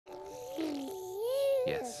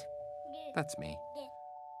Yes, that's me.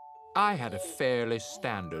 I had a fairly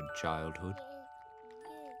standard childhood.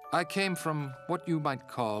 I came from what you might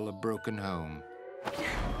call a broken home.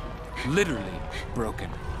 Literally broken.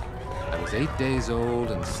 I was 8 days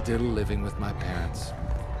old and still living with my parents.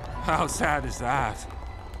 How sad is that?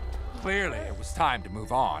 Clearly, it was time to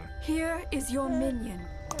move on. Here is your minion.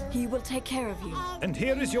 He will take care of you. And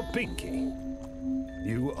here is your pinky.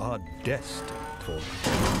 You are destined for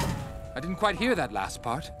I didn't quite hear that last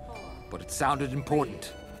part, but it sounded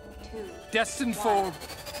important. Destined for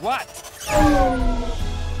what?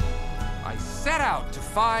 I set out to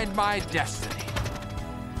find my destiny.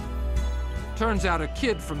 Turns out a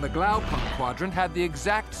kid from the Glaupunk Quadrant had the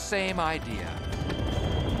exact same idea.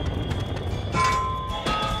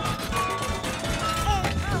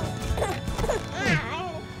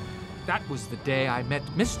 That was the day I met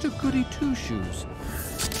Mr. Goody Two-Shoes.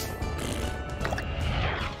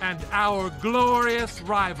 And our glorious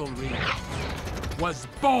rivalry was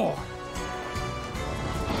born.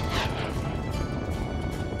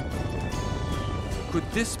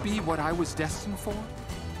 Could this be what I was destined for?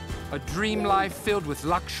 A dream life filled with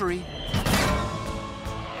luxury?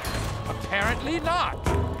 Apparently not.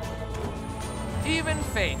 Even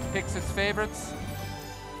fate picks its favorites.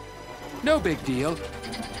 No big deal.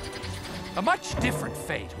 A much different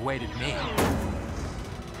fate awaited me.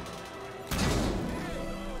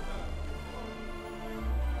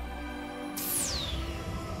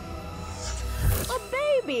 A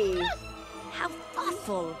baby! How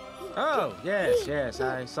thoughtful. Oh, yes,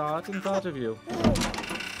 I saw it and thought of you.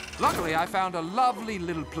 Luckily, I found a lovely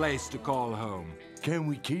little place to call home. Can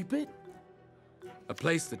we keep it? A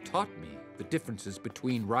place that taught me the differences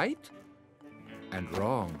between right and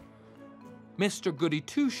wrong. Mr. Goody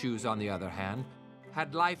Two-Shoes, on the other hand,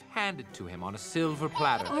 had life handed to him on a silver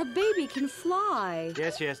platter. Our baby can fly.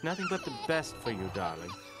 Yes, nothing but the best for you,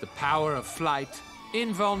 darling. The power of flight,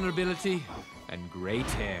 invulnerability, and great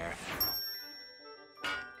hair.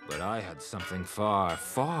 But I had something far,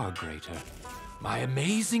 far greater. My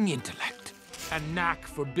amazing intellect and knack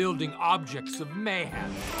for building objects of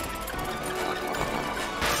mayhem.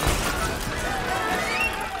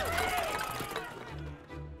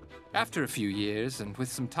 After a few years, and with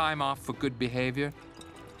some time off for good behavior,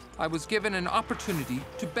 I was given an opportunity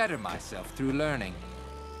to better myself through learning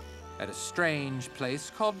at a strange place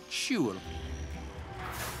called Chewel.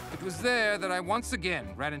 It was there that I once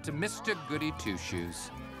again ran into Mr. Goody Two-Shoes.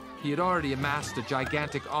 He had already amassed a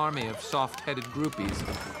gigantic army of soft-headed groupies.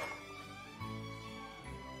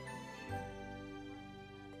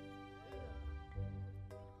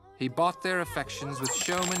 He bought their affections with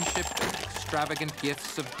showmanship and extravagant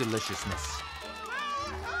gifts of deliciousness.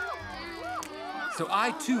 So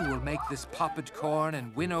I, too, will make this popped corn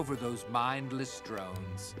and win over those mindless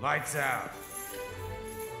drones. Lights out.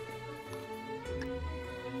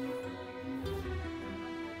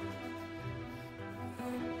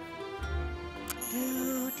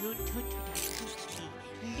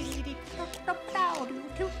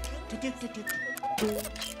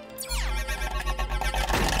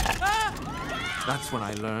 That's when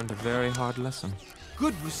I learned a very hard lesson.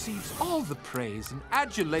 Good receives all the praise and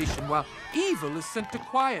adulation, while evil is sent to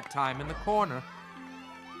quiet time in the corner.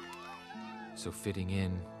 So fitting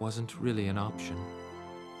in wasn't really an option.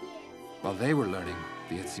 While they were learning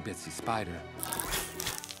the itsy-bitsy spider,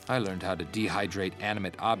 I learned how to dehydrate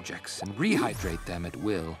animate objects and rehydrate them at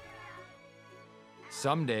will.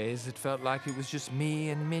 Some days it felt like it was just me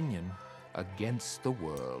and Minion against the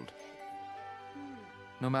world.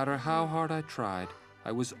 No matter how hard I tried,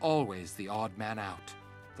 I was always the odd man out,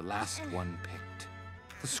 the last one picked,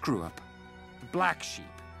 the screw-up, the black sheep,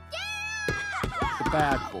 the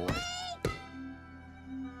bad boy.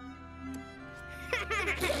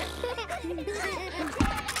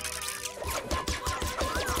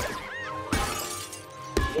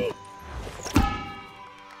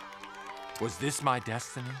 Was this my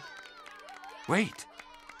destiny? Wait,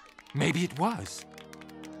 maybe it was.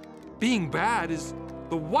 Being bad is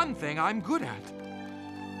the one thing I'm good at.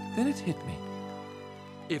 Then it hit me.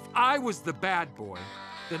 If I was the bad boy,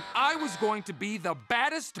 then I was going to be the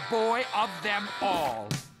baddest boy of them all.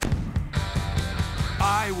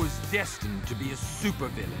 I was destined to be a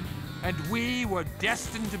supervillain, and we were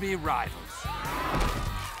destined to be rivals.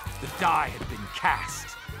 The die had been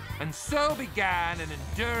cast, and so began an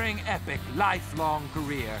enduring, epic, lifelong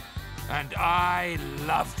career, and I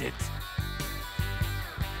loved it.